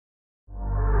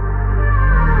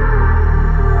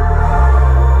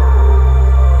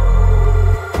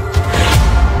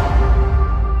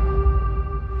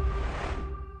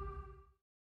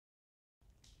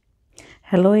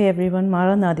Hello every one,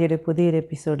 മാറാനാഥയുടെ പുതിയൊരു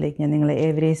എപ്പിസോഡിലേക്ക് ഞാൻ നിങ്ങളെ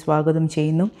ഏവരെയും സ്വാഗതം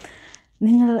ചെയ്യുന്നു.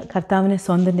 നിങ്ങൾ കർത്താവിനെ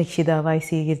സ്വന്തം രക്ഷിതാവായി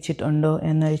സ്വീകരിച്ചിട്ടുണ്ടോ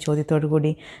എന്നൊരു ചോദ്യത്തോടു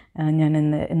കൂടി ഞാൻ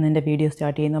ഇന്നെൻ്റെ വീഡിയോ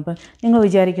സ്റ്റാർട്ട് ചെയ്യുന്നു. അപ്പം നിങ്ങൾ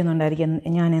വിചാരിക്കുന്നുണ്ടായിരിക്കും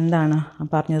ഞാൻ എന്താണ്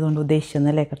പറഞ്ഞതുകൊണ്ട്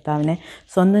ഉദ്ദേശിച്ചതെന്നല്ലേ? കർത്താവിനെ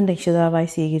സ്വന്തം രക്ഷിതാവായി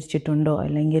സ്വീകരിച്ചിട്ടുണ്ടോ,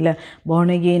 അല്ലെങ്കിൽ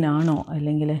ബോൺ അഗെയിൻ ആണോ,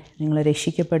 അല്ലെങ്കിൽ നിങ്ങൾ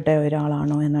രക്ഷിക്കപ്പെട്ട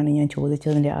ഒരാളാണോ എന്നാണ് ഞാൻ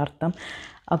ചോദിച്ചതിൻ്റെ അർത്ഥം.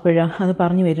 അത്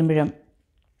പറഞ്ഞു വരുമ്പോഴും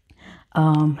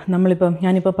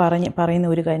ഞാനിപ്പോൾ പറയുന്ന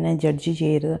ഒരു കാര്യം ജഡ്ജ്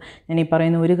ചെയ്യരുത്. ഞാൻ ഈ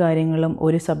പറയുന്ന ഒരു കാര്യങ്ങളും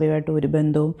ഒരു സഭയുമായിട്ട് ഒരു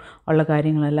ബന്ധവും ഉള്ള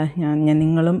കാര്യങ്ങളല്ല. ഞാൻ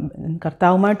നിങ്ങളും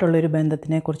കർത്താവുമായിട്ടുള്ളൊരു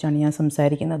ബന്ധത്തിനെക്കുറിച്ചാണ് ഞാൻ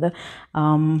സംസാരിക്കുന്നത്.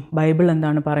 ബൈബിൾ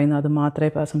എന്താണ് പറയുന്നത് അത്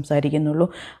മാത്രമേ സംസാരിക്കുന്നുള്ളൂ.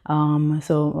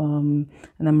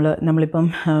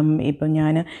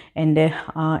 ഞാൻ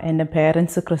എൻ്റെ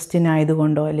പേരൻസ് ക്രിസ്ത്യൻ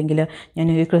ആയതുകൊണ്ടോ, അല്ലെങ്കിൽ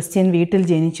ഞാനൊരു ക്രിസ്ത്യൻ വീട്ടിൽ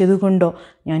ജനിച്ചതുകൊണ്ടോ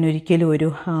ഞാൻ ഒരിക്കലും ഒരു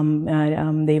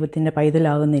ദൈവത്തിൻ്റെ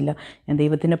പൈതലാകുന്നില്ല. ഞാൻ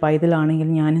ദൈവത്തിൻ്റെ പൈതലാണെങ്കിൽ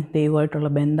ഞാൻ ദൈവമായിട്ടുള്ള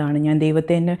ബന്ധമാണ്. ഞാൻ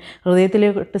ദൈവത്തെ എൻ്റെ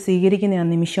ഹൃദയത്തിലോട്ട് സ്വീകരിക്കുന്ന ആ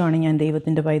നിമിഷമാണ് ഞാൻ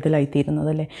ദൈവത്തിൻ്റെ പൈതലായിത്തീരുന്നത്,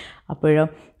 അല്ലേ?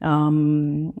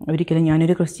 ഒരിക്കലും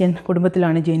ഞാനൊരു ക്രിസ്ത്യൻ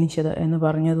കുടുംബത്തിലാണ് ജനിച്ചത് എന്ന്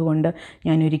പറഞ്ഞതുകൊണ്ട്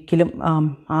ഞാനൊരിക്കലും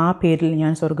ആ പേരിൽ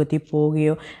ഞാൻ സ്വർഗത്തിൽ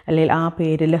പോവുകയോ, അല്ലെങ്കിൽ ആ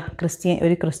പേരിൽ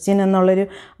ഒരു ക്രിസ്ത്യൻ എന്നുള്ളൊരു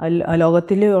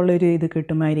ലോകത്തിലുള്ളൊരു ഇത്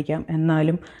കിട്ടുമായിരിക്കാം.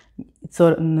 എന്നാലും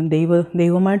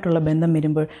ദൈവമായിട്ടുള്ള ബന്ധം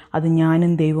വരുമ്പോൾ അത്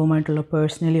ഞാനും ദൈവവുമായിട്ടുള്ള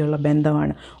പേഴ്സണലി ഉള്ള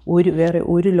ബന്ധമാണ്. വേറെ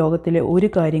ഒരു ലോകത്തിലെ ഒരു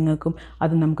കാര്യങ്ങൾക്കും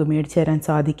അത് നമുക്ക് മേടിച്ചു തരാൻ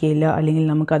സാധിക്കില്ല, അല്ലെങ്കിൽ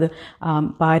നമുക്കത്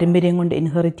പാരമ്പര്യം കൊണ്ട്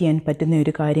ഇൻഹെറിറ്റ് ചെയ്യാൻ പറ്റുന്ന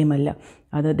ഒരു കാര്യമല്ല.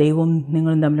 അത് ദൈവവും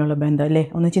നിങ്ങളും തമ്മിലുള്ള ബന്ധം, അല്ലേ?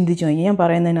 ഒന്ന് ചിന്തിച്ചു നോക്കി. ഞാൻ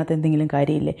പറയുന്നതിനകത്ത് എന്തെങ്കിലും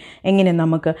കാര്യമില്ലേ? എങ്ങനെ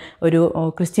നമുക്ക് ഒരു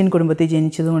ക്രിസ്ത്യൻ കുടുംബത്തിൽ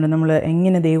ജനിച്ചതുകൊണ്ട് നമ്മൾ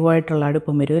എങ്ങനെ ദൈവമായിട്ടുള്ള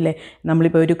അടുപ്പം വരും, അല്ലേ?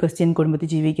 നമ്മളിപ്പോൾ ഒരു ക്രിസ്ത്യൻ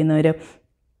കുടുംബത്തിൽ ജീവിക്കുന്നവർ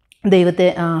ദൈവത്തെ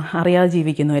അറിയാതെ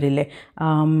ജീവിക്കുന്നവരില്ലേ?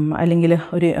 അല്ലെങ്കിൽ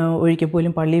ഒരിക്കൽ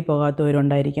പോലും പള്ളിയിൽ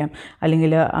പോകാത്തവരുണ്ടായിരിക്കാം,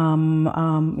 അല്ലെങ്കിൽ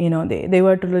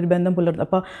ദൈവമായിട്ടുള്ളൊരു ബന്ധം പുലർത്തും.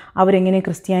 അപ്പോൾ അവരെങ്ങനെ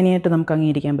ക്രിസ്ത്യാനിയായിട്ട് നമുക്ക്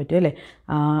അംഗീകരിക്കാൻ പറ്റും, അല്ലേ?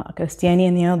 ക്രിസ്ത്യാനി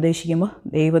എന്ന് ഞാൻ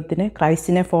ഉദ്ദേശിക്കുമ്പോൾ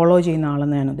ക്രൈസ്റ്റിനെ ഫോളോ ചെയ്യുന്ന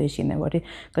ആളെന്ന് ഞാൻ ഉദ്ദേശിക്കുന്നത്.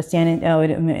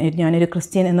 ഞാനൊരു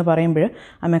ക്രിസ്ത്യൻ എന്ന് പറയുമ്പോൾ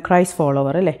I M A Christ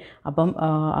follower, അല്ലേ? അപ്പം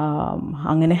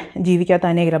അങ്ങനെ ജീവിക്കാത്ത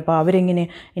അനേകർ. അപ്പോൾ അവരെങ്ങനെ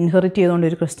ഇൻഹെറിറ്റ് ചെയ്തുകൊണ്ട്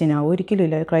ഒരു ക്രിസ്ത്യൻ ആവും? ഒരിക്കലും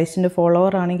ഇല്ല. ക്രൈസ്റ്റിൻ്റെ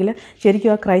ഫോളോവർ ആണെങ്കിൽ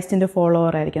ശരിക്കും ആ ക്രൈസ്റ്റിൻ്റെ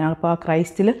ഫോളോവർ ആയിരിക്കണം. അപ്പോൾ ആ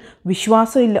ക്രൈസ്റ്റിൽ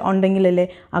വിശ്വാസം ഉണ്ടെങ്കിലല്ലേ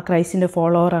ആ ക്രൈസ്റ്റിൻ്റെ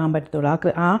ഫോളോവർ ആകാൻ പറ്റത്തുള്ളൂ.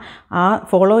 ആ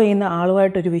ഫോളോ ചെയ്യുന്ന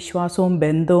ആളുമായിട്ടൊരു വിശ്വാസവും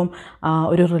ബന്ധവും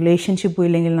ഒരു റിലേഷൻഷിപ്പും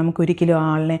ഇല്ലെങ്കിൽ നമുക്കൊരിക്കലും ആ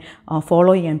ആളിനെ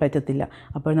ഫോളോ ചെയ്യാൻ പറ്റത്തില്ല.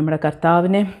 അപ്പോൾ നമ്മുടെ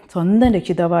കർത്താവിനെ സ്വന്തം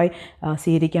രക്ഷിതാവായി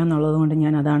സ്വീകരിക്കുക എന്നുള്ളത് കൊണ്ട്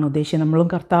ഞാൻ അതാണ് ഉദ്ദേശിച്ചത്. നമ്മളും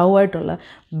കർത്താവുമായിട്ടുള്ള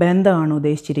ബന്ധമാണ്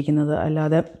ഉദ്ദേശിച്ചിരിക്കുന്നത്.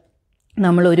 അല്ലാതെ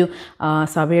നമ്മളൊരു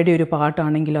സഭയുടെ ഒരു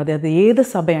പാട്ടാണെങ്കിലോ, അത് ഏത്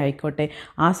സഭയായിക്കോട്ടെ,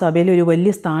 ആ സഭയിൽ ഒരു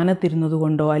വലിയ സ്ഥാനത്തിരുന്നത്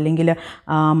കൊണ്ടോ, അല്ലെങ്കിൽ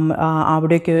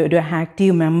അവിടേക്ക് ഒരു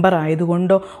ആക്റ്റീവ് മെമ്പർ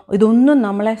ആയതുകൊണ്ടോ ഇതൊന്നും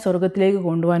നമ്മളെ സ്വർഗത്തിലേക്ക്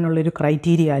കൊണ്ടുപോകാനുള്ളൊരു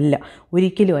ക്രൈറ്റീരിയ അല്ല,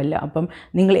 ഒരിക്കലും അല്ല. അപ്പം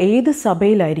നിങ്ങൾ ഏത്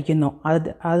സഭയിലായിരിക്കുന്നോ,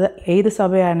 അത് ഏത്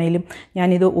സഭയാണേലും,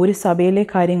 ഞാനിത് ഒരു സഭയിലെ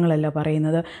കാര്യങ്ങളല്ല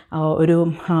പറയുന്നത്, ഒരു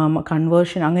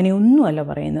കൺവേർഷൻ അങ്ങനെയൊന്നുമല്ല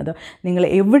പറയുന്നത്. നിങ്ങൾ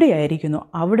എവിടെയായിരിക്കുന്നോ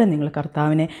അവിടെ നിങ്ങൾ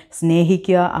കർത്താവിനെ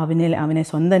സ്നേഹിക്കുക, അവനെ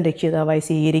സ്വന്തം രക്ഷിതാവായി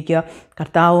സ്വീകരിക്കുക,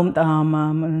 കർത്താവും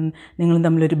നിങ്ങളും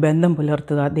തമ്മിലൊരു ബന്ധം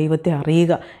പുലർത്തുക, ദൈവത്തെ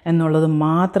അറിയുക എന്നുള്ളത്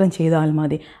മാത്രം ചെയ്താൽ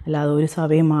മതി. അല്ലാതെ ഒരു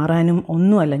സഭയും മാറാനും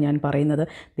ഒന്നുമല്ല ഞാൻ പറയുന്നത്.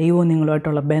 ദൈവവും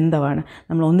നിങ്ങളുമായിട്ടുള്ള ബന്ധമാണ്.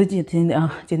 നമ്മൾ ഒന്ന്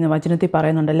വചനത്തിൽ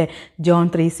പറയുന്നുണ്ടല്ലേ, John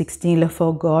 3:16, for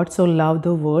God so loved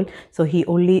the world so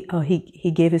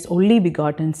he gave his only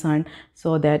begotten son so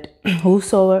that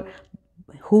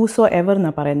whosoever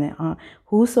എന്നാ പറയുന്നത്,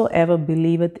 whosoever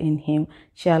believeth in him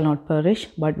shall not perish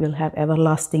but will have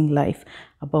everlasting life.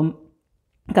 അപ്പം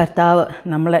കർത്താവ്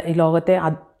നമ്മളെ ഈ ലോകത്തെ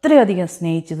അത്രയധികം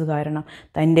സ്നേഹിച്ചത് കാരണം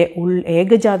തൻ്റെ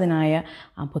ഏകജാതനായ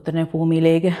പുത്രനെ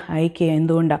ഭൂമിയിലേക്ക് അയക്കുക.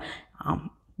 എന്തുകൊണ്ടാണ്?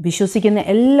 വിശ്വസിക്കുന്ന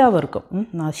എല്ലാവർക്കും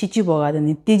നശിച്ചു പോകാതെ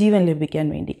നിത്യജീവൻ ലഭിക്കാൻ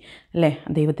വേണ്ടി, അല്ലേ?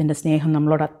 ദൈവത്തിൻ്റെ സ്നേഹം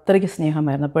നമ്മളോട് അത്രയ്ക്ക്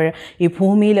സ്നേഹമായിരുന്നു. അപ്പോൾ ഈ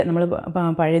ഭൂമിയിൽ നമ്മൾ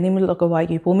പഴയ നിയമത്തിലൊക്കെ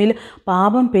വായിക്കും, ഈ ഭൂമിയിൽ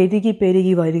പാപം പെരുകി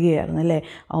വരികയായിരുന്നു, അല്ലേ?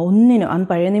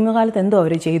 പഴയ നിയമകാലത്ത് എന്തോ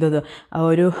അവർ ചെയ്തത്?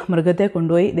 ഒരു മൃഗത്തെ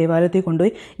കൊണ്ടുപോയി ദേവാലയത്തിൽ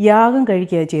കൊണ്ടുപോയി യാഗം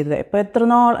കഴിക്കുക ചെയ്തത്. ഇപ്പോൾ എത്ര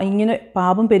നാൾ ഇങ്ങനെ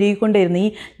പാപം പെരുകിക്കൊണ്ടേയിരുന്നു. ഈ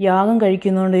യാഗം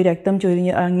കഴിക്കുന്നതുകൊണ്ട് ഈ രക്തം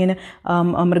അങ്ങനെ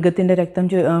മൃഗത്തിൻ്റെ രക്തം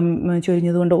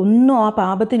ചൊരിഞ്ഞതുകൊണ്ട് ഒന്നും ആ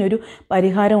പാപത്തിനൊരു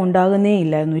പരിഹാരം ഉണ്ടാകുന്നേ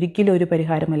ഇല്ലായിരുന്നു, ഒരിക്കലും ഒരു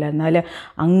പരിഹാരമല്ല. എന്നാൽ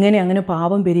അങ്ങനെ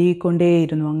പാപം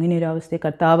പെരുകിക്കൊണ്ടേയിരുന്നു. അങ്ങനെ ഒരു അവസ്ഥയെ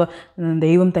കർത്താവ്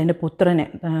ദൈവം തൻ്റെ പുത്രനെ,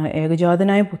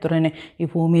 ഏകജാതനായ പുത്രനെ ഈ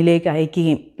ഭൂമിയിലേക്ക്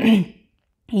അയക്കുകയും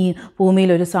ഈ ഭൂമിയിൽ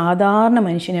ഒരു സാധാരണ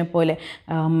മനുഷ്യനെ പോലെ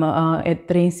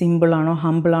എത്രയും സിമ്പിളാണോ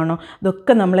ഹമ്പിളാണോ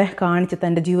ഇതൊക്കെ നമ്മളെ കാണിച്ച്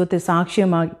തൻ്റെ ജീവിതത്തിൽ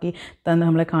സാക്ഷ്യമാക്കി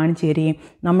നമ്മളെ കാണിച്ചു തരികയും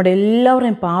നമ്മുടെ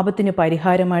എല്ലാവരുടെയും പാപത്തിന്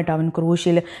പരിഹാരമായിട്ട് അവൻ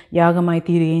ക്രൂശിൽ യാഗമായി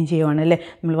തീരുകയും ചെയ്യുവാണ്, അല്ലേ?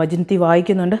 നമ്മൾ വചനത്തിൽ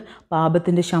വായിക്കുന്നുണ്ട്,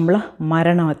 പാപത്തിൻ്റെ ശമ്പളം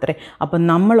മരണം അത്രേ. അപ്പം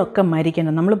നമ്മളൊക്കെ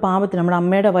മരിക്കണം. നമ്മൾ നമ്മുടെ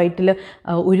അമ്മയുടെ വയറ്റിൽ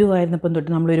ഉരുവായിരുന്നപ്പം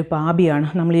തൊട്ട് നമ്മളൊരു പാപിയാണ്.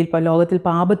 നമ്മൾ ഈ ലോകത്തിൽ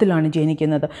പാപത്തിലാണ്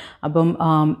ജനിക്കുന്നത്. അപ്പം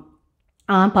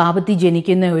ആ പാപത്തിൽ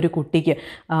ജനിക്കുന്ന ഒരു കുട്ടിക്ക്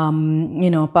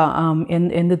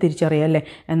എന്ത് തിരിച്ചറിയാമല്ലേ?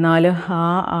 എന്നാൽ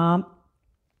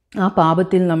ആ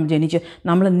പാപത്തിൽ നമ്മൾ ജനിച്ച്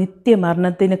നമ്മൾ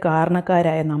നിത്യമരണത്തിന്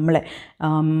കാരണക്കാരായ നമ്മളെ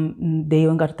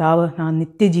ദൈവം കർത്താവ് ആ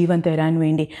നിത്യജീവൻ തരാൻ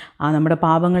വേണ്ടി നമ്മുടെ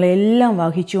പാപങ്ങളെല്ലാം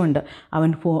വഹിച്ചുകൊണ്ട് അവൻ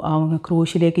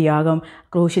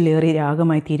ക്രൂശിലേറി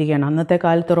യാഗമായി തീരുകയാണ്. അന്നത്തെ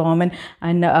കാലത്ത് റോമൻ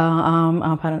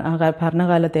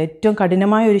ഭരണകാലത്ത് ഏറ്റവും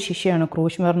കഠിനമായ ഒരു ശിക്ഷയാണ്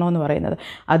ക്രൂശ് മരണം എന്ന് പറയുന്നത്.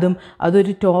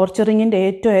 അതൊരു ടോർച്ചറിങ്ങിൻ്റെ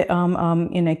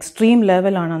ഏറ്റവും എക്സ്ട്രീം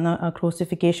ലെവലാണ് അന്ന്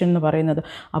ക്രൂസിഫിക്കേഷൻ എന്ന് പറയുന്നത്.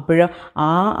 അപ്പോൾ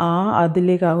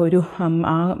അതിലേക്ക്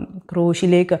ആ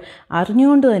ക്രൂശിലേക്ക്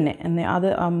അറിഞ്ഞുകൊണ്ട് തന്നെ അത്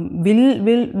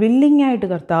വില്ലിങ്ങായിട്ട്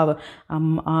കർത്താവ്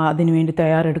അതിനുവേണ്ടി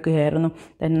തയ്യാറെടുക്കുകയായിരുന്നു.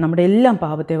 നമ്മുടെ എല്ലാം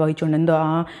പാപത്തെ വഹിച്ചുകൊണ്ട് എന്തോ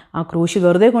ആ ക്രൂശ്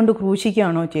വെറുതെ കൊണ്ട്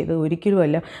ക്രൂശിക്കുകയാണോ ചെയ്തത്?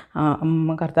 ഒരിക്കലുമല്ല.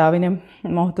 കർത്താവിനെ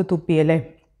മുഖത്ത്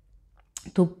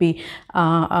തുപ്പി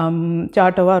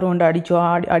ചാട്ടവാറ് കൊണ്ട്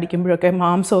അടിക്കുമ്പോഴൊക്കെ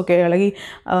മാംസമൊക്കെ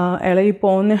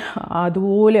ഇളകിപ്പോകുന്ന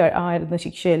അതുപോലെ ആയിരുന്നു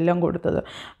ശിക്ഷയെല്ലാം കൊടുത്തത്.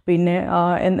 പിന്നെ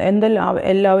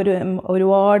എല്ലാവരും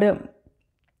ഒരുപാട്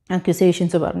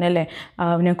അക്യുസേഷൻസ് പറഞ്ഞല്ലേ,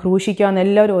 അവനെ ക്രൂശിക്കാമെന്ന്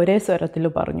എല്ലാവരും ഒരേ സ്വരത്തിൽ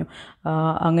പറഞ്ഞു.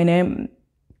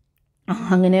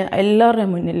 അങ്ങനെ എല്ലാവരുടെ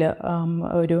മുന്നിൽ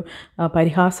ഒരു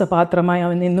പരിഹാസപാത്രമായി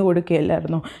അവൻ നിന്നു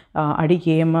കൊടുക്കുകയല്ലായിരുന്നു.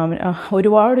 അടിക്കുകയും അവൻ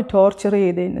ഒരുപാട് ടോർച്ചർ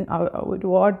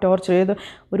ചെയ്ത്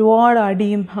ഒരുപാട്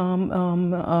അടിയും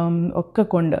ഒക്കെ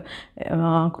കൊണ്ട്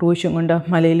ക്രൂശും കൊണ്ട്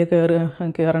മലയിൽ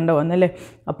കയറേണ്ട വന്നല്ലേ.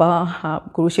 അപ്പോൾ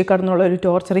ക്രൂശിൽ കടന്നുള്ള ഒരു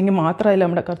ടോർച്ചറിങ് മാത്രമല്ല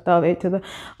നമ്മുടെ കർത്താവ് ഏറ്റത്.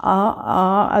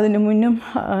 അതിന് മുന്നും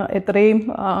എത്രയും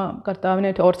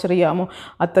കർത്താവിനെ ടോർച്ചർ ചെയ്യാമോ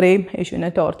അത്രയും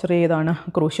യേശുവിനെ ടോർച്ചർ ചെയ്താണ്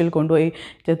ക്രൂശിൽ കൊണ്ടുപോയി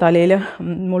തലയിൽ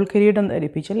മുൾക്കിരീടം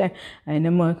ധരിപ്പിച്ചല്ലേ. അതിന്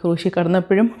ക്രൂശിൽ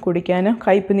കടന്നപ്പോഴും കുടിക്കാൻ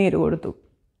കയ്പ് നീര് കൊടുത്തു.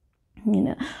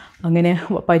 അങ്ങനെ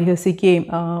പരിഹസിക്കുകയും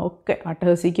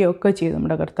അട്ടഹസിക്കുകയും ഒക്കെ ചെയ്തു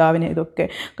നമ്മുടെ കർത്താവിനെ. ഇതൊക്കെ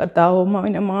കർത്താവും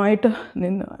അവനുമായിട്ട്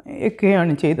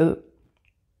ഒക്കെയാണ് ചെയ്തത്.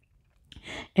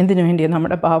 എന്തിനു വേണ്ടി?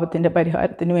 നമ്മുടെ പാപത്തിൻ്റെ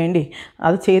പരിഹാരത്തിന് വേണ്ടി.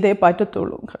 അത് ചെയ്തേ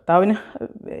പറ്റത്തുള്ളൂ. കർത്താവിന്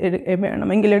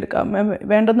വേണമെങ്കിൽ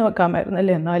വേണ്ടെന്ന്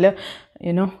വെക്കാമായിരുന്നല്ലേ. എന്നാൽ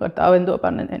കർത്താവ് എന്തോ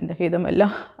പറഞ്ഞത്, എൻ്റെ ഹിതമല്ല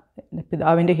എൻ്റെ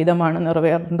പിതാവിൻ്റെ ഹിതമാണ്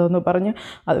നിറവേറേണ്ടതെന്ന് പറഞ്ഞ്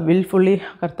അത് വിൽഫുള്ളി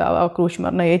കർത്താവ് ആ ക്രൂശ്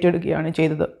മരണം ഏറ്റെടുക്കുകയാണ്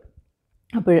ചെയ്തത്.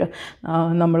 അപ്പോൾ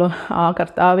നമ്മൾ ആ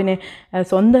കർത്താവിനെ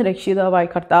സ്വന്തം രക്ഷിതാവായി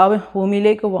കർത്താവ്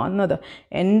ഭൂമിയിലേക്ക് വന്നത്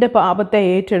എൻ്റെ പാപത്തെ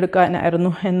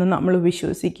ഏറ്റെടുക്കാനായിരുന്നു എന്ന് നമ്മൾ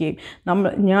വിശ്വസിക്കുകയും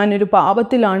ഞാനൊരു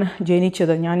പാപത്തിലാണ്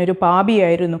ജനിച്ചത്, ഞാനൊരു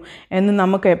പാപിയായിരുന്നു എന്ന്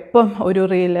നമുക്ക് എപ്പം ഒരു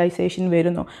റിയലൈസേഷൻ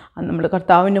വരുന്നു, നമ്മൾ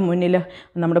കർത്താവിൻ്റെ മുന്നിൽ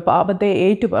നമ്മുടെ പാപത്തെ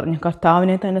ഏറ്റുപറഞ്ഞ്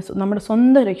കർത്താവിനെ തന്നെ നമ്മുടെ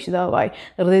സ്വന്തം രക്ഷിതാവായി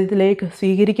ഹൃദയത്തിലേക്ക്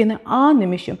സ്വീകരിക്കുന്ന ആ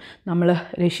നിമിഷം നമ്മൾ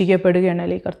രക്ഷിക്കപ്പെടുകയാണ്.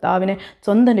 അല്ലെങ്കിൽ കർത്താവിനെ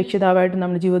സ്വന്തം രക്ഷിതാവായിട്ട്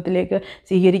നമ്മുടെ ജീവിതത്തിലേക്ക്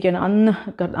സ്വീകരിക്കണം.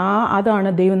 അതാണ്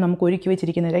ദൈവം നമുക്ക് ഒരുക്കി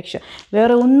വെച്ചിരിക്കുന്ന രക്ഷ.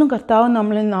 വേറെ ഒന്നും കർത്താവ്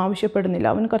നമ്മളിൽ നിന്ന് ആവശ്യപ്പെടുന്നില്ല.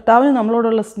 കർത്താവിന്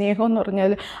നമ്മളോടുള്ള സ്നേഹം എന്ന്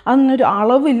പറഞ്ഞാൽ അതിനൊരു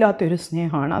അളവില്ലാത്തൊരു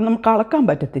സ്നേഹമാണ്. അത് നമുക്ക് അളക്കാൻ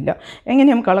പറ്റത്തില്ല. എങ്ങനെ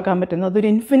നമുക്ക് അളക്കാൻ പറ്റുന്നത്? അതൊരു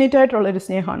ഇൻഫിനിറ്റ് ആയിട്ടുള്ളൊരു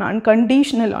സ്നേഹമാണ്,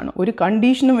 അൺകണ്ടീഷണലാണ്. ഒരു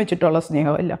കണ്ടീഷനും വെച്ചിട്ടുള്ള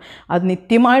സ്നേഹമല്ല, അത്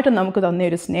നിത്യമായിട്ട് നമുക്ക്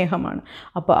തന്നൊരു സ്നേഹമാണ്.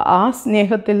 അപ്പോൾ ആ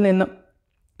സ്നേഹത്തിൽ നിന്ന്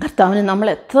കർത്താവിന് നമ്മൾ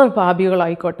എത്ര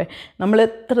പാപികളായിക്കോട്ടെ,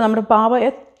 നമ്മുടെ പാപം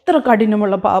എത്ര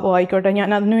കഠിനമുള്ള പാപമായിക്കോട്ടെ, ഞാൻ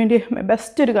അതിനുവേണ്ടി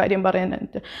ബെസ്റ്റ് ഒരു കാര്യം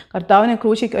പറയാനായിട്ട്, കർത്താവിനെ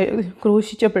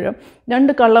ക്രൂശിച്ചപ്പോഴും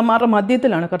 2 കള്ളന്മാരുടെ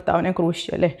മധ്യത്തിലാണ് കർത്താവിനെ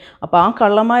ക്രൂശിച്ചല്ലേ. അപ്പോൾ ആ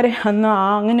കള്ളന്മാരെ അന്ന്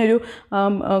അങ്ങനെയൊരു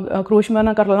ക്രൂശ്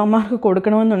മരണം കള്ളന്മാർക്ക്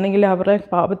കൊടുക്കണമെന്നുണ്ടെങ്കിൽ അവരുടെ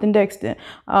പാപത്തിൻ്റെ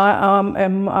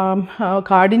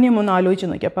കാഠിന്യം ഒന്ന് ആലോചിച്ച്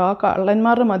നോക്കി. അപ്പോൾ ആ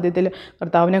കള്ളന്മാരുടെ മധ്യത്തിൽ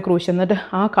കർത്താവിനെ ക്രൂശി. എന്നിട്ട്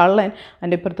ആ കള്ളൻ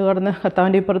എൻ്റെ ഇപ്പുറത്ത് കടന്ന്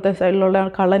കർത്താവിൻ്റെ ഇപ്പുറത്തെ സൈഡിലുള്ള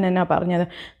കള്ളൻ എന്നാ പറഞ്ഞത്,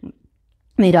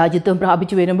 നീ രാജ്യത്വം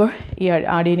പ്രാപിച്ചു വരുമ്പോൾ ഈ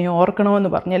ആടിനെ ഓർക്കണമെന്ന്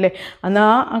പറഞ്ഞല്ലേ. അന്ന്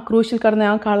ആ ക്രൂശിൽ കടന്ന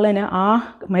ആ കള്ളന്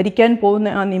മരിക്കാൻ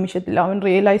പോകുന്ന ആ നിമിഷത്തിൽ അവൻ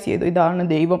റിയലൈസ് ചെയ്തു, ഇതാണ്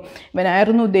ദൈവം,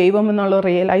 ഇവനായിരുന്നു ദൈവം എന്നുള്ളത്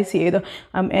റിയലൈസ് ചെയ്ത്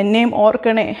എന്നെയും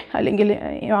ഓർക്കണേ, അല്ലെങ്കിൽ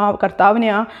ആ കർത്താവിനെ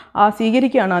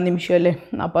സ്വീകരിക്കുകയാണ് ആ നിമിഷം അല്ലേ.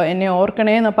 അപ്പോൾ എന്നെ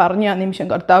ഓർക്കണേ എന്ന് പറഞ്ഞ ആ നിമിഷം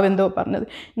കർത്താവ് എന്തോ പറഞ്ഞത്,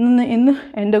 ഇന്ന്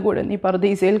എൻ്റെ കൂടെ നീ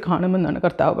പറുദീസയിൽ കാണുമെന്നാണ്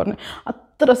കർത്താവ് പറഞ്ഞത്.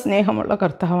 എത്ര സ്നേഹമുള്ള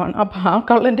കർത്താവാണ്. അപ്പോൾ ആ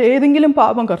കള്ളൻ്റെ ഏതെങ്കിലും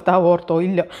പാപം കർത്താവ് ഓർത്തോ?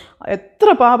 ഇല്ല. എത്ര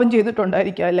പാപം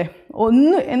ചെയ്തിട്ടുണ്ടായിരിക്കുക അല്ലേ.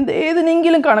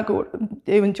 ഏതിനെങ്കിലും കണക്ക്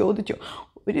ദൈവം ചോദിച്ചു?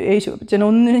 യേശു അച്ഛൻ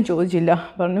ഒന്നിനും ചോദിച്ചില്ല.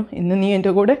 പറഞ്ഞു, ഇന്ന് നീ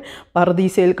എൻ്റെ കൂടെ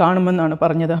പറുദീസയിൽ കാണുമെന്നാണ്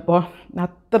പറഞ്ഞത്. അപ്പോൾ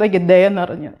അത്രയ്ക്ക് ദയ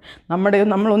നിറഞ്ഞത്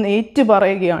നമ്മളൊന്ന് ഏറ്റു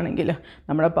പറയുകയാണെങ്കിൽ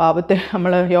നമ്മുടെ പാപത്തെ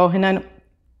യോഹന്നാൻ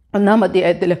 1-ാം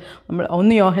അധ്യായത്തിൽ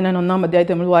 1 യോഹന്നാൻ 1-ാം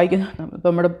അധ്യായത്തിൽ നമ്മൾ വായിക്കുന്നു,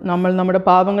 നമ്മുടെ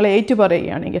പാപങ്ങളെ ഏറ്റു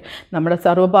പറയുകയാണെങ്കിൽ നമ്മുടെ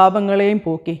സർവ്വപാപങ്ങളെയും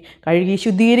പോക്കി കഴുകി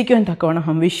ശുദ്ധീകരിക്കുവാൻ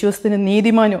തക്കവണ്ണം വിശ്വസ്തന്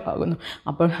നീതിമാനും ആകുന്നു.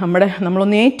 അപ്പോൾ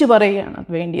നമ്മളൊന്ന് ഏറ്റു പറയുകയാണ്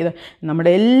അത് വേണ്ടിയത്.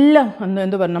 നമ്മുടെ എല്ലാം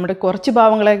നമ്മുടെ കുറച്ച്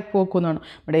പാപങ്ങളെ പോക്കുന്നതാണ്,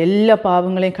 നമ്മുടെ എല്ലാ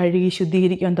പാപങ്ങളെയും കഴുകി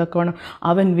ശുദ്ധീകരിക്കുവാൻ തക്കവണ്ണം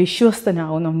അവൻ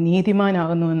വിശ്വസ്തനാകുന്നു,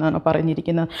 നീതിമാനാകുന്നു എന്നാണ്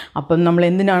പറഞ്ഞിരിക്കുന്നത്. അപ്പം നമ്മൾ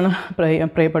എന്തിനാണ്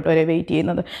പ്രിയപ്പെട്ടവരെ വെയിറ്റ്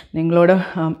ചെയ്യുന്നത്? നിങ്ങളോട്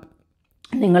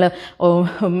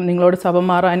നിങ്ങളോട് സഭ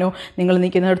മാറാനോ നിങ്ങൾ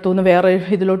നിൽക്കുന്നിടത്തുനിന്ന് വേറെ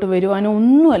ഇതിലോട്ട് വരുവാനോ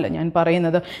ഒന്നുമല്ല ഞാൻ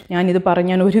പറയുന്നത്.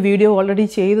 ഞാൻ ഒരു വീഡിയോ ഓൾറെഡി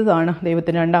ചെയ്തതാണ്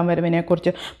ദൈവത്തിൻ്റെ രണ്ടാം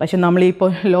വരവിനെക്കുറിച്ച്. പക്ഷെ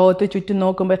നമ്മളിപ്പോൾ ലോകത്ത് ചുറ്റും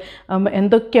നോക്കുമ്പോൾ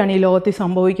എന്തൊക്കെയാണ് ഈ ലോകത്തിൽ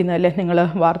സംഭവിക്കുന്നത് അല്ലേ? നിങ്ങൾ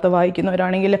വാർത്ത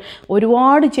വായിക്കുന്നവരാണെങ്കിൽ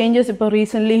ഒരുപാട് ചേഞ്ചസ് ഇപ്പോൾ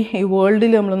റീസെൻ്റ്ലി ഈ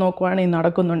വേൾഡിൽ നമ്മൾ നോക്കുവാണെങ്കിൽ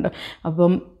നടക്കുന്നുണ്ട്.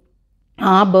 അപ്പം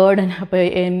ആ ബേർഡൻ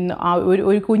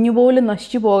ഒരു കുഞ്ഞു പോലും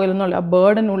നശിച്ചു പോകലെന്നുള്ള ആ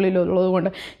ബേർഡൻ ഉള്ളിലുള്ളത് കൊണ്ട്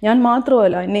ഞാൻ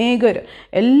മാത്രമല്ല അനേകർ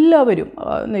എല്ലാവരും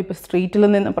ഇപ്പോൾ സ്ട്രീറ്റിൽ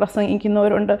നിന്ന്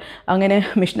പ്രസംഗിക്കുന്നവരുണ്ട്, അങ്ങനെ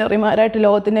മിഷണറിമാരായിട്ട്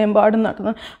ലോകത്തിൻ്റെ എമ്പാടും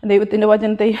നടന്ന ദൈവത്തിൻ്റെ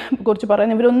വചനത്തെ കുറിച്ച്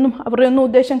പറയുന്നവരൊന്നും അവരുടെ ഒന്നും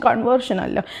ഉദ്ദേശം കൺവേർഷൻ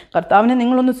അല്ല. കർത്താവിനെ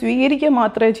നിങ്ങളൊന്ന് സ്വീകരിക്കുക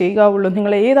മാത്രമേ ചെയ്യാവുള്ളൂ.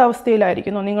 നിങ്ങൾ ഏത്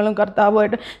അവസ്ഥയിലായിരിക്കുന്നു നിങ്ങളും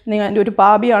കർത്താവുമായിട്ട് നിങ്ങൾ എൻ്റെ ഒരു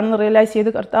പാപിയാണെന്ന് റിയലൈസ്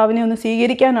ചെയ്ത് കർത്താവിനെ ഒന്ന്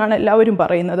സ്വീകരിക്കാനാണ് എല്ലാവരും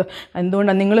പറയുന്നത്.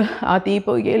 എന്തുകൊണ്ടാണ് നിങ്ങൾ ആ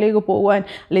തീപ്പൊയ്കയിലേക്ക് പോകുവാൻ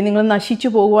അല്ലെങ്കിൽ നിങ്ങൾ നശിച്ചു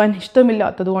പോകുവാൻ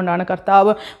ഇഷ്ടമില്ലാത്തത് കൊണ്ടാണ്.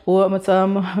 കർത്താവ്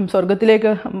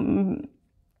സ്വർഗത്തിലേക്ക്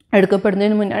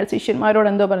എടുക്കപ്പെടുന്നതിന് മുന്നേ ശിഷ്യന്മാരോട്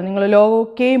എന്തോ പറഞ്ഞു, നിങ്ങൾ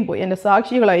ലോകമൊക്കെയും പോയി എൻ്റെ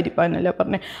സാക്ഷികളായിരിക്കാനല്ല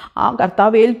പറഞ്ഞേ. ആ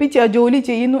കർത്താവ് ഏൽപ്പിച്ച് ആ ജോലി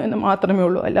ചെയ്യുന്നു എന്ന് മാത്രമേ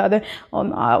ഉള്ളൂ. അല്ലാതെ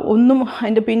ഒന്നും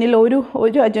അതിൻ്റെ പിന്നിൽ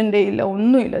ഒരു അജണ്ടയില്ല,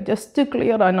 ഒന്നുമില്ല. ജസ്റ്റ്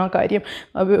ക്ലിയർ ആണ് ആ കാര്യം.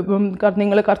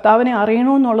 നിങ്ങൾ കർത്താവിനെ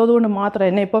അറിയണമെന്നുള്ളത് കൊണ്ട് മാത്രം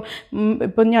എന്നെ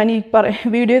ഇപ്പം ഞാൻ ഈ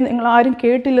വീഡിയോ നിങ്ങൾ ആരും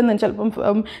കേട്ടില്ലെന്ന്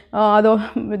ചിലപ്പം അതോ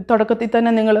തുടക്കത്തിൽ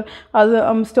തന്നെ നിങ്ങൾ അത്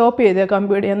സ്റ്റോപ്പ് ചെയ്തേക്കാം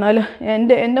വീഡിയോ. എന്നാൽ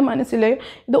എൻ്റെ മനസ്സിൽ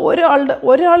ഇത്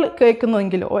ഒരാൾ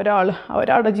കേൾക്കുന്നെങ്കിൽ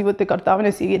ഒരാളുടെ ജീവിതത്തിൽ കർത്താവിനെ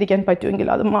സ്വീകരിക്കാൻ പറ്റുമെങ്കിൽ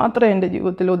അത് മാത്രമേ എൻ്റെ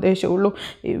ജീവിതത്തിൽ ഉദ്ദേശമുള്ളൂ.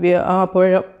 അപ്പോൾ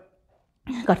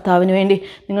കർത്താവിന് വേണ്ടി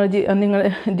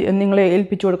നിങ്ങളെ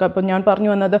ഏൽപ്പിച്ചു കൊടുക്കുക. അപ്പം ഞാൻ പറഞ്ഞു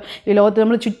വന്നത് ഈ ലോകത്ത്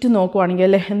നമ്മൾ ചുറ്റും നോക്കുവാണെങ്കിൽ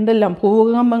അല്ലേ എന്തെല്ലാം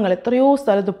ഭൂകമ്പങ്ങൾ, എത്രയോ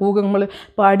സ്ഥലത്ത് ഭൂകമ്പങ്ങൾ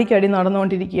ഇപ്പോൾ അടിക്കടി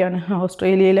നടന്നുകൊണ്ടിരിക്കുകയാണ്.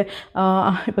 ഓസ്ട്രേലിയയിൽ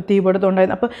ഇപ്പോൾ തീപിടുത്തം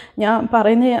ഉണ്ടായിരുന്നു. അപ്പോൾ ഞാൻ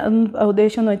പറയുന്ന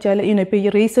ഉദ്ദേശം എന്ന് വെച്ചാൽ ഇപ്പോൾ ഈ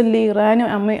റീസെൻ്റ്ലി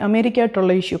ഇറാനും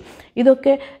അമേരിക്കയായിട്ടുള്ള ഇഷ്യൂ,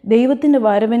 ഇതൊക്കെ ദൈവത്തിൻ്റെ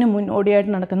വരവിന്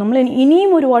മുന്നോടിയായിട്ട് നടക്കും. നമ്മൾ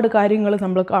ഇനിയും ഒരുപാട് കാര്യങ്ങൾ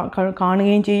നമ്മൾ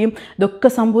കാണുകയും ചെയ്യും.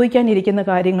 ഇതൊക്കെ സംഭവിക്കാനിരിക്കുന്ന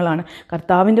കാര്യങ്ങളാണ്.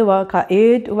 കർത്താവിൻ്റെ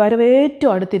വരവ്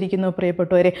ഏറ്റവും അടുത്തിരിക്കുന്ന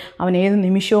പ്രിയപ്പെട്ടവരെ, അവൻ ഏത്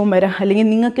നിമിഷവും വരാം. അല്ലെങ്കിൽ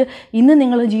നിങ്ങൾക്ക് ഇന്ന്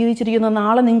നിങ്ങൾ ജീവിച്ചിരിക്കുന്ന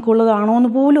നാളെ നിങ്ങൾക്കുള്ളതാണോ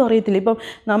എന്ന് പോലും അറിയത്തില്ല. ഇപ്പം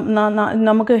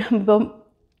നമുക്ക് ഇപ്പം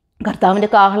കർത്താവിൻ്റെ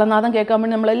കാഹളനാദം കേൾക്കാൻ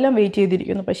വേണ്ടി നമ്മളെല്ലാം വെയിറ്റ്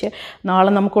ചെയ്തിരിക്കുന്നു. പക്ഷേ നാളെ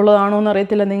നമുക്കുള്ളതാണോ എന്ന്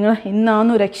അറിയത്തില്ല.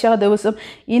 ഇന്നാണ് രക്ഷാ ദിവസം,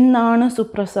 ഇന്നാണ്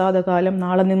സുപ്രസാദകാലം,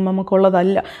 നാളെ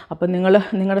നമുക്കുള്ളതല്ല. അപ്പം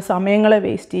നിങ്ങളുടെ സമയങ്ങളെ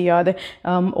വേസ്റ്റ് ചെയ്യാതെ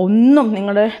ഒന്നും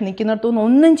നിങ്ങളുടെ നിൽക്കുന്നിടത്തുനിന്ന്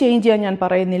ഒന്നും ചേഞ്ച് ചെയ്യാൻ ഞാൻ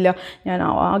പറയുന്നില്ല. ഞാൻ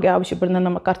ആകെ ആവശ്യപ്പെടുന്ന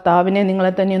നമ്മൾ കർത്താവിനെ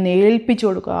നിങ്ങളെ തന്നെ ഒന്ന് ഏൽപ്പിച്ചു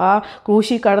കൊടുക്കുക. ആ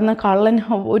ക്രൂശിൽ കടന്ന കള്ളൻ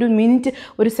ഒരു മിനിറ്റ്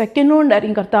ഒരു സെക്കൻഡ്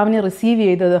കൊണ്ടായിരിക്കും കർത്താവിനെ റിസീവ്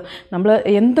ചെയ്തത്. നമ്മൾ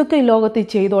എന്തൊക്കെ ഈ ലോകത്തിൽ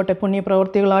ചെയ്തോട്ടെ,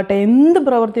 പുണ്യപ്രവൃത്തികളാട്ടെ, എന്ത്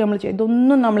പ്രവൃത്തി നമ്മൾ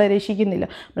ചെയ്തൊന്നും നമ്മളെ രക്ഷിക്കുന്നില്ല.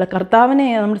 നമ്മളെ കർത്താവിനെ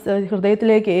നമ്മുടെ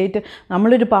ഹൃദയത്തിലേക്ക് ഏറ്റ്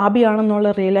നമ്മളൊരു പാപിയാണെന്നുള്ള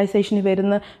റിയലൈസേഷന്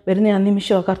വരുന്ന ആ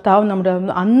നിമിഷം കർത്താവ്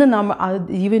അന്ന്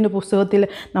ജീവൻ്റെ പുസ്തകത്തിൽ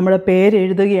നമ്മുടെ പേര്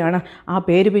എഴുതുകയാണ്. ആ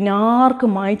പേര് പിന്നെ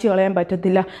ആർക്കും മായ്ച്ചു കളയാൻ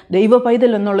പറ്റത്തില്ല. ദൈവ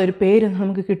പൈതൽ എന്നുള്ളൊരു പേര്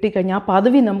നമുക്ക് കിട്ടിക്കഴിഞ്ഞാൽ, ആ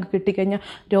പദവി നമുക്ക് കിട്ടിക്കഴിഞ്ഞാൽ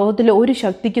ലോകത്തിലെ ഒരു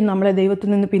ശക്തിക്കും നമ്മളെ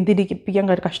ദൈവത്തിൽ നിന്ന് പിന്തിരിപ്പിക്കാൻ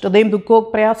കഷ്ടതയും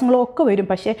ദുഃഖവും പ്രയാസങ്ങളും ഒക്കെ വരും.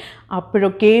 പക്ഷേ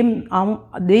അപ്പോഴൊക്കെയും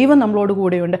ദൈവം നമ്മളോട്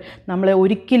കൂടെയുണ്ട്. നമ്മളെ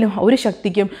ഒരിക്കലും ഒരു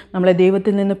ശക്തിക്കും നമ്മളെ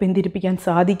ദൈവത്തിൽ നിന്ന് പിന്തിരിപ്പിക്കാൻ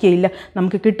സാധിക്കില്ല.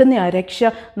 നമുക്ക് കിട്ടുന്ന ആ രക്ഷ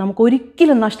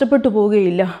നമുക്കൊരിക്കലും നഷ്ടപ്പെട്ടു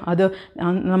പോവുകയില്ല. അത്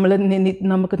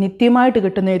നമുക്ക് നിത്യമായിട്ട്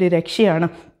കിട്ടുന്ന ഒരു രക്ഷയാണ്.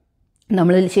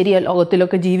 നമ്മൾ ശരിയാ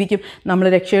ലോകത്തിലൊക്കെ ജീവിക്കും, നമ്മൾ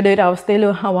രക്ഷയുടെ ഒരു അവസ്ഥയിൽ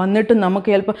വന്നിട്ടും നമുക്ക്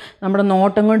ചിലപ്പോൾ നമ്മുടെ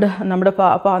നോട്ടം കൊണ്ട്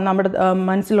നമ്മുടെ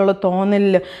മനസ്സിലുള്ള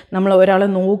തോന്നലിൽ നമ്മൾ ഒരാളെ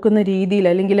നോക്കുന്ന രീതിയിൽ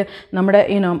അല്ലെങ്കിൽ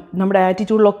നമ്മുടെ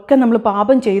ആറ്റിറ്റ്യൂഡിലൊക്കെ നമ്മൾ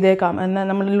പാപം ചെയ്തേക്കാം. എന്നാൽ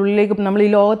നമ്മൾ ഈ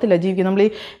ലോകത്തിലാണ് ജീവിക്കുക, നമ്മൾ ഈ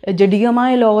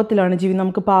ജഡികമായ ലോകത്തിലാണ് ജീവിക്കുന്നത്.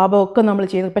 നമുക്ക് പാപമൊക്കെ നമ്മൾ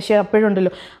ചെയ്യുന്നത്. പക്ഷേ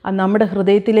അപ്പോഴുണ്ടല്ലോ നമ്മുടെ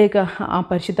ഹൃദയത്തിലേക്ക് ആ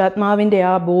പരിശുദ്ധാത്മാവിൻ്റെ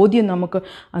ആ ബോധ്യം നമുക്ക്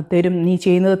തരും. നീ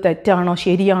ചെയ്യുന്നത് തെറ്റാണോ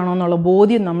ശരിയാണോ എന്നുള്ള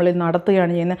ബോധ്യം നമ്മൾ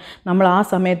നടത്തുകയാണ് ചെയ്യുന്നത്. നമ്മൾ ആ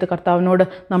സമയത്ത് കർത്താവിനോട്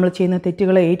നമ്മൾ ചെയ്യുന്ന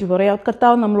തെറ്റുകളെ ഏറ്റുപറയാം.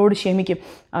 കർത്താവ് നമ്മളോട് ക്ഷമിക്കും.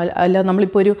 അല്ല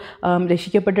നമ്മളിപ്പോൾ ഒരു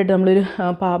രക്ഷിക്കപ്പെട്ടിട്ട് നമ്മളൊരു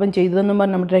പാപം ചെയ്തതെന്നും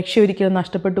പറഞ്ഞ് നമ്മുടെ രക്ഷ ഒരിക്കലും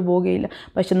നഷ്ടപ്പെട്ടു പോവുകയില്ല.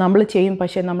 പക്ഷെ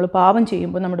നമ്മൾ പാപം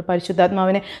ചെയ്യുമ്പോൾ നമ്മുടെ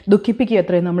പരിശുദ്ധാത്മാവിനെ ദുഃഖിപ്പിക്കുക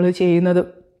അത്രയും നമ്മൾ ചെയ്യുന്നത്.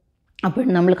 അപ്പോൾ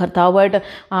നമ്മൾ കർത്താവുമായിട്ട്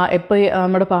എപ്പോൾ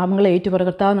നമ്മുടെ പാപങ്ങളെ ഏറ്റുപറ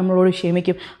കർത്താവ് നമ്മളോട്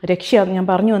ക്ഷമിക്കും. ഞാൻ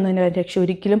പറഞ്ഞു വന്നതിൻ്റെ രക്ഷ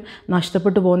ഒരിക്കലും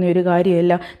നഷ്ടപ്പെട്ടു പോകുന്ന ഒരു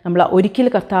കാര്യമല്ല. നമ്മൾ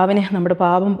ഒരിക്കലും കർത്താവിനെ നമ്മുടെ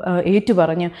പാപം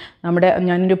ഏറ്റുപറഞ്ഞ്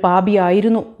ഞാനൊരു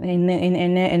പാപിയായിരുന്നു,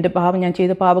 ഞാൻ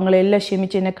ചെയ്ത പാപങ്ങളെല്ലാം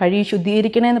ക്ഷമിച്ച് എന്നെ കഴുകി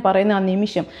ശുദ്ധീകരിക്കണമെന്ന് പറയുന്ന ആ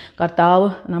നിമിഷം കർത്താവ്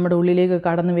നമ്മുടെ ഉള്ളിലേക്ക്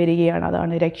കടന്നു വരികയാണ്.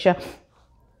 അതാണ് രക്ഷ.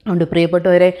 അതുകൊണ്ട്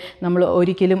പ്രിയപ്പെട്ടവരെ, നമ്മൾ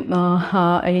ഒരിക്കലും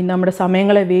നമ്മുടെ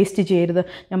സമയങ്ങളെ വേസ്റ്റ് ചെയ്യരുത്.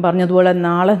 ഞാൻ പറഞ്ഞതുപോലെ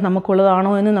നാളെ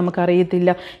നമുക്കുള്ളതാണോ എന്ന്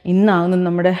നമുക്കറിയത്തില്ല. ഇന്നാകുന്നു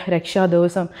നമ്മുടെ രക്ഷാ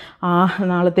ദിവസം. ആ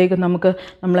നാളത്തേക്ക്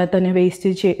നമ്മളെ തന്നെ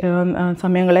വേസ്റ്റ്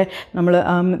സമയങ്ങളെ നമ്മൾ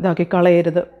ഇതാക്കി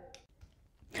കളയരുത്.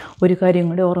 ഒരു കാര്യം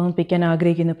കൂടി ഓർമ്മിപ്പിക്കാൻ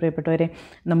ആഗ്രഹിക്കുന്നു പ്രിയപ്പെട്ടവരെ.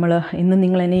 നമ്മൾ ഇന്ന്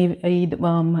നിങ്ങളെന്നെ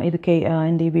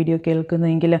എൻ്റെ ഈ വീഡിയോ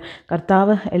കേൾക്കുന്നതെങ്കിൽ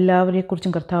കർത്താവ്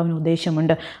എല്ലാവരെക്കുറിച്ചും കർത്താവിന്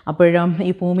ഉദ്ദേശമുണ്ട്. അപ്പോഴും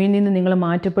ഈ ഭൂമിയിൽ നിന്ന് നിങ്ങൾ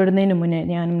മാറ്റപ്പെടുന്നതിന് മുന്നേ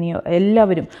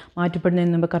എല്ലാവരും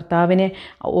മാറ്റപ്പെടുന്നതിന് മുമ്പ്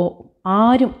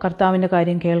ആരും കർത്താവിൻ്റെ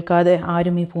കാര്യം കേൾക്കാതെ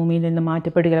ആരും ഈ ഭൂമിയിൽ നിന്ന്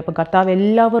മാറ്റപ്പെടുകയില്ല. അപ്പം കർത്താവ്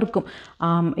എല്ലാവർക്കും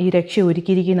ഈ രക്ഷ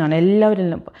ഒരുക്കിയിരിക്കുന്നതാണ്.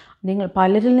 എല്ലാവരിലും നിങ്ങൾ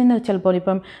പലരിൽ നിന്ന് ചിലപ്പോൾ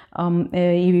ഇപ്പം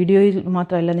ഈ വീഡിയോയിൽ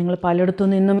മാത്രമല്ല, നിങ്ങൾ പലയിടത്തു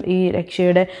നിന്നും ഈ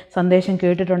രക്ഷയുടെ സന്ദേശം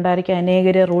കേട്ടിട്ടുണ്ടായിരിക്കാം.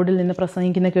 അനേകർ റോഡിൽ നിന്ന്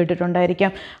പ്രസംഗിക്കുന്ന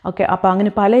കേട്ടിട്ടുണ്ടായിരിക്കാം ഒക്കെ. അപ്പോൾ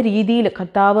അങ്ങനെ പല രീതിയിൽ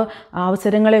കർത്താവ്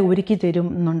അവസരങ്ങളെ ഒരുക്കി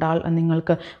തരുന്നുണ്ട്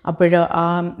നിങ്ങൾക്ക്. അപ്പോൾ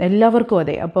എല്ലാവർക്കും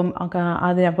അതെ.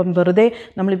 അപ്പം വെറുതെ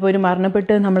നമ്മളിപ്പോൾ ഒരു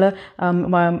മരണപ്പെട്ട്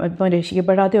ഇപ്പം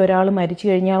രക്ഷിക്കപ്പെടാത്ത ഒരാൾ മരിച്ചു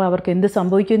കഴിഞ്ഞാൽ അവർക്ക് എന്ത്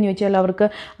സംഭവിക്കുമെന്ന് ചോദിച്ചാൽ അവർക്ക്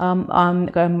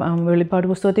വെളിപ്പാട്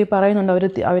പുസ്തകത്തിൽ പറയുന്നുണ്ട്,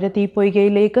 അവരെ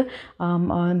തീപ്പൊയ്കയിലേക്ക്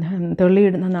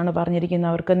തള്ളിയിടുന്നെന്നാണ് പറഞ്ഞിരിക്കുന്നത്.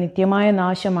 അവർക്ക് നിത്യമായ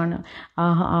നാശമാണ്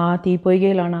ആ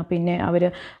തീപ്പൊയ്കയിലാണ് പിന്നെ അവർ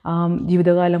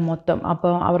ജീവിതകാലം മൊത്തം.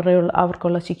 അപ്പോൾ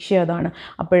അവർക്കുള്ള ശിക്ഷ അതാണ്.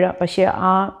 പക്ഷേ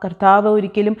ആ കർത്താവ്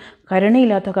ഒരിക്കലും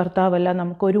കരുണയില്ലാത്ത കർത്താവല്ല.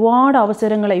 നമുക്ക് ഒരുപാട്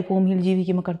അവസരങ്ങൾ ഈ ഭൂമിയിൽ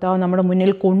ജീവിക്കുമ്പോൾ കർത്താവ് നമ്മുടെ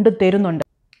മുന്നിൽ കൊണ്ടു തരുന്നുണ്ട്.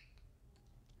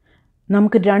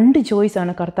 നമുക്ക് 2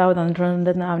 ചോയ്സാണ് കർത്താവ്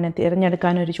തന്നിട്ടുണ്ടെന്ന്. അവനെ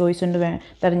തിരഞ്ഞെടുക്കാനൊരു ചോയ്സുണ്ട്,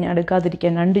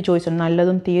 തിരഞ്ഞെടുക്കാതിരിക്കാൻ 2 ചോയ്സുണ്ട്.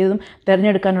 നല്ലതും തീയതും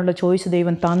തിരഞ്ഞെടുക്കാനുള്ള ചോയ്സ്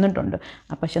ദൈവം തന്നിട്ടുണ്ട്.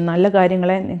 പക്ഷെ നല്ല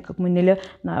കാര്യങ്ങളെ നിങ്ങൾക്ക് മുന്നിൽ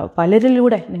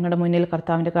പലരിലൂടെ നിങ്ങളുടെ മുന്നിൽ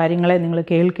കർത്താവിൻ്റെ കാര്യങ്ങളെ നിങ്ങൾ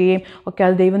കേൾക്കുകയും ഒക്കെ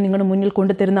അത് ദൈവം നിങ്ങളുടെ മുന്നിൽ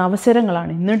കൊണ്ടുതരുന്ന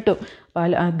അവസരങ്ങളാണ്. എന്നിട്ടും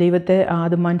ദൈവത്തെ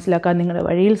അത് മനസ്സിലാക്കാൻ നിങ്ങളുടെ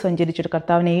വഴിയിൽ സഞ്ചരിച്ചിട്ട്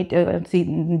കർത്താവിനെ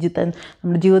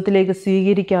നമ്മുടെ ജീവിതത്തിലേക്ക്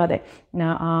സ്വീകരിക്കാതെ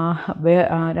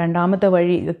രണ്ടാമത്തെ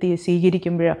വഴി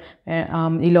സ്വീകരിക്കുമ്പോൾ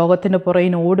ഈ ലോകത്തിൻ്റെ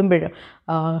പുറകിന് ഓടുമ്പോൾ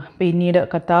പിന്നീട്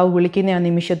കർത്താവ് വിളിക്കുന്ന ആ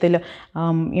നിമിഷത്തിൽ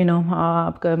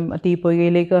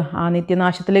തീപ്പൊയ്കയിലേക്ക് ആ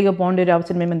നിത്യനാശത്തിലേക്ക് പോകേണ്ട ഒരു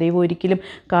അവസരം വരുമ്പോൾ ദൈവം ഒരിക്കലും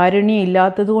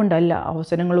കാരുണ്യമില്ലാത്തത് കൊണ്ടല്ല.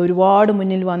 അവസരങ്ങൾ ഒരുപാട്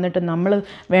മുന്നിൽ വന്നിട്ട് നമ്മൾ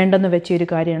വേണ്ടെന്ന് വെച്ച ഒരു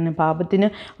കാര്യമാണ്. പാപത്തിന്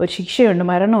ഒരു ശിക്ഷയുണ്ട്,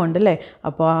 മരണമുണ്ട് അല്ലേ?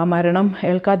 അപ്പോൾ ആ മരണം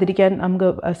ഏൽക്കാതിരിക്കാൻ നമുക്ക്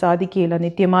സാധിക്കുകയില്ല.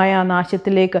 നിത്യമായ ആ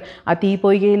നാശത്തിലേക്ക്, ആ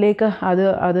തീപ്പൊയ്കയിലേക്ക് അത്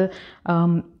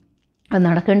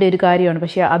നടക്കേണ്ട ഒരു കാര്യമാണ്.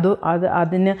 പക്ഷേ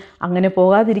അതിന് അങ്ങനെ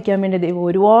പോകാതിരിക്കാൻ വേണ്ടി ദൈവം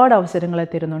ഒരുപാട് അവസരങ്ങളെ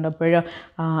തരുന്നുണ്ട്. അപ്പോൾ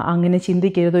അങ്ങനെ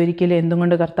ചിന്തിക്കരുത് ഒരിക്കലും.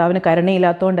 എന്തുകൊണ്ട് കർത്താവിന്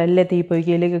കരുണയില്ലാത്തതുകൊണ്ടല്ലേ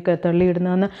തീപ്പൊയ്കയിലേക്കൊക്കെ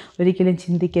തള്ളിയിടുന്നതെന്ന് ഒരിക്കലും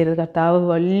ചിന്തിക്കരുത്. കർത്താവ്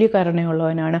വലിയ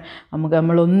കരുണയുള്ളവനാണ്.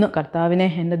 നമ്മളൊന്ന് കർത്താവിനെ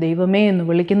എൻ്റെ ദൈവമേ എന്ന്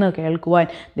വിളിക്കുന്നത് കേൾക്കുവാൻ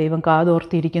ദൈവം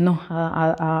കാതോർത്തിരിക്കുന്നു.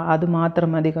 അത്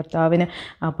മാത്രം മതി കർത്താവിന്.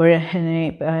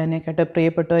 എന്നെ കേട്ട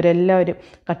പ്രിയപ്പെട്ടവരെല്ലാവരും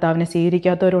കർത്താവിനെ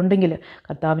സ്വീകരിക്കാത്തവരുണ്ടെങ്കിൽ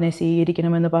കർത്താവിനെ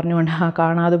സ്വീകരിക്കണമെന്ന് പറഞ്ഞുകൊണ്ട്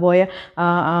കാണാതെ പോയ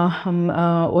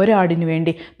ഒരാടിന്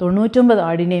വേണ്ടി 99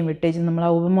 ആടിനെയും വിട്ടേച്ച്, നമ്മൾ ആ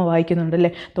ഉപമ വായിക്കുന്നുണ്ടല്ലേ,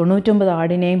 99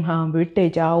 ആടിനെയും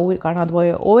വിട്ടേച്ച് കാണാതെ പോയ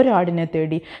ഒരാടിനെ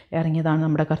തേടി ഇറങ്ങിയതാണ്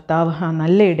നമ്മുടെ കർത്താവ്. ആ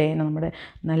നല്ല ഇടയനെ, നമ്മുടെ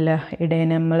നല്ല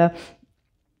ഇടയനെ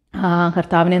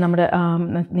കർത്താവിനെ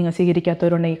നിങ്ങൾ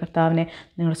സ്വീകരിക്കാത്തവരുണ്ടെങ്കിൽ കർത്താവിനെ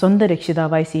നിങ്ങൾ സ്വന്തം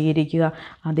രക്ഷിതാവായി സ്വീകരിക്കുക.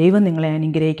 ദൈവം നിങ്ങളെ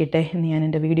അനുഗ്രഹിക്കട്ടെ എന്ന് ഞാൻ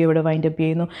എൻ്റെ വീഡിയോ ഇവിടെ വൈൻഡപ്പ്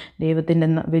ചെയ്യുന്നു. ദൈവത്തിൻ്റെ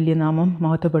വലിയ നാമം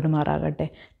മഹത്വപ്പെടുമാറാകട്ടെ.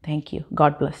 Thank you.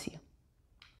 God bless you.